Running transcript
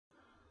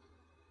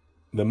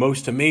The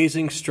most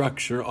amazing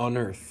structure on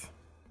Earth.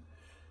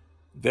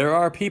 There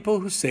are people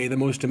who say the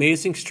most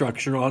amazing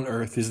structure on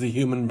Earth is the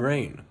human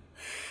brain.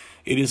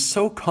 It is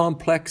so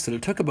complex that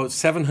it took about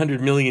 700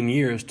 million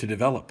years to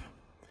develop.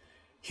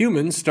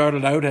 Humans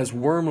started out as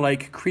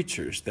worm-like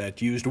creatures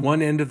that used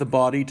one end of the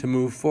body to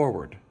move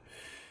forward.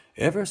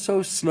 Ever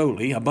so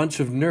slowly, a bunch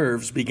of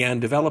nerves began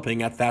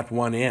developing at that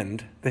one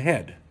end, the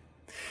head.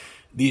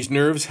 These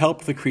nerves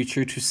helped the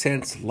creature to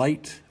sense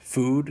light,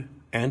 food,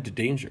 and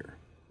danger.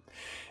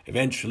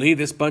 Eventually,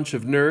 this bunch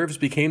of nerves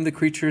became the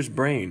creature's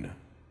brain.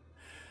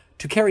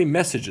 To carry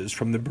messages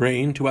from the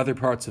brain to other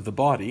parts of the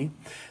body,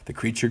 the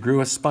creature grew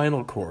a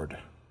spinal cord.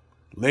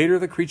 Later,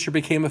 the creature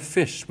became a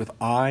fish with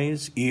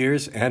eyes,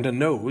 ears, and a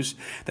nose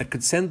that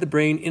could send the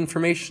brain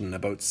information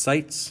about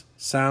sights,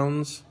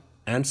 sounds,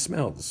 and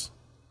smells.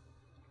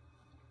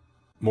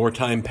 More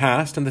time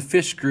passed, and the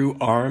fish grew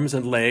arms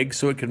and legs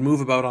so it could move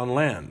about on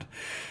land.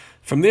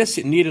 From this,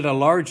 it needed a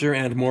larger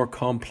and more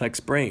complex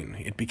brain.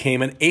 It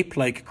became an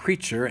ape-like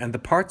creature, and the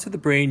parts of the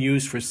brain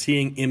used for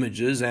seeing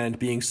images and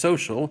being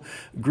social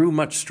grew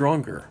much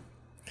stronger.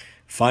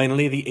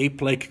 Finally, the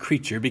ape-like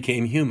creature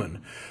became human,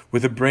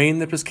 with a brain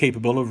that was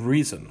capable of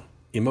reason,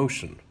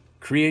 emotion,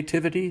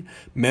 creativity,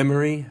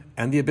 memory,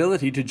 and the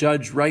ability to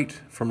judge right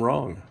from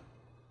wrong.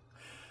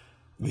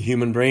 The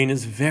human brain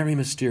is very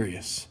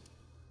mysterious.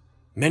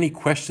 Many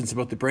questions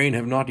about the brain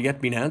have not yet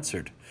been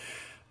answered.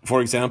 For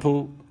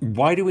example,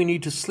 why do we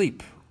need to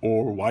sleep,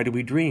 or why do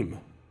we dream?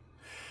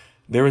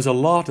 There is a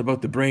lot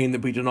about the brain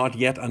that we do not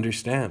yet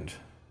understand.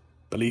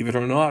 Believe it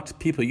or not,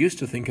 people used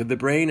to think of the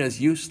brain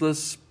as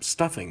useless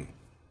stuffing.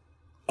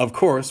 Of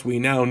course, we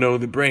now know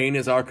the brain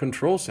is our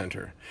control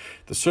center.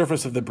 The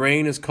surface of the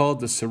brain is called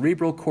the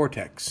cerebral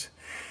cortex.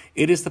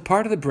 It is the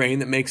part of the brain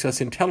that makes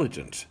us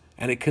intelligent,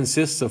 and it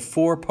consists of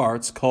 4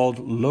 parts called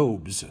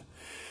lobes.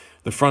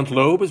 The front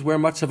lobe is where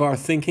much of our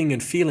thinking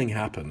and feeling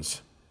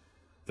happens.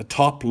 The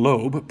top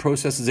lobe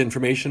processes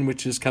information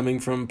which is coming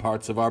from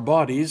parts of our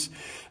bodies,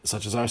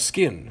 such as our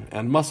skin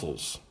and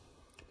muscles.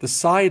 The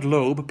side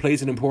lobe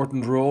plays an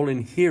important role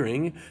in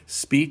hearing,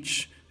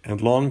 speech,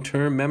 and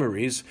long-term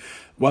memories,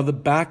 while the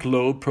back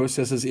lobe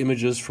processes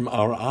images from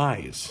our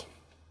eyes.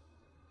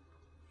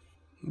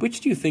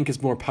 Which do you think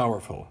is more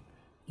powerful,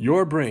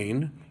 your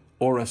brain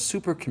or a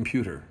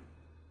supercomputer?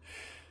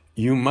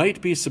 You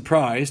might be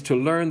surprised to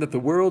learn that the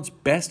world's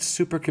best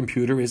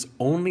supercomputer is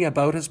only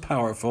about as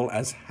powerful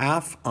as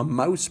half a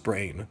mouse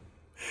brain.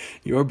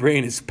 Your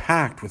brain is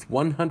packed with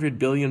 100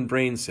 billion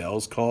brain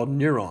cells called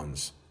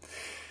neurons.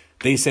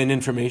 They send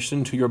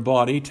information to your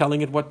body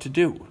telling it what to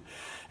do,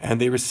 and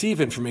they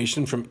receive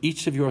information from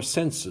each of your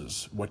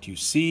senses, what you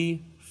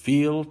see,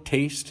 feel,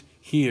 taste,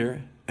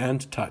 hear,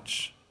 and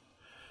touch.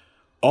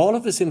 All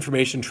of this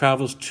information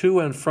travels to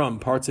and from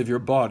parts of your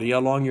body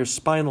along your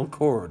spinal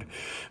cord,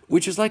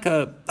 which is like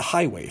a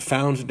highway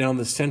found down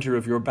the center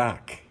of your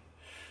back.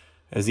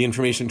 As the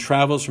information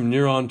travels from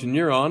neuron to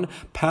neuron,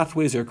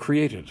 pathways are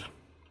created.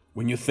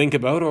 When you think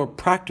about or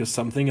practice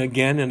something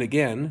again and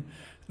again,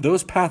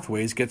 those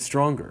pathways get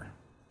stronger.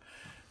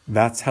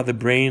 That's how the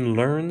brain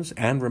learns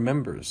and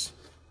remembers.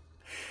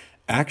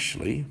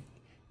 Actually,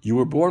 you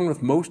were born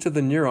with most of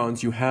the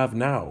neurons you have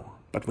now,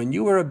 but when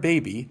you were a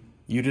baby,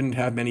 you didn't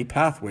have many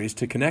pathways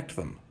to connect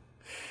them.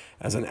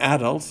 As an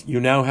adult,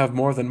 you now have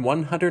more than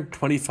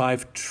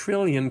 125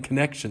 trillion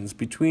connections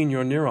between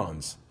your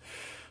neurons.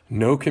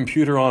 No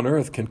computer on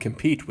Earth can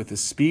compete with the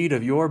speed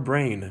of your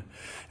brain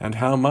and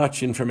how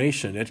much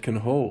information it can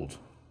hold.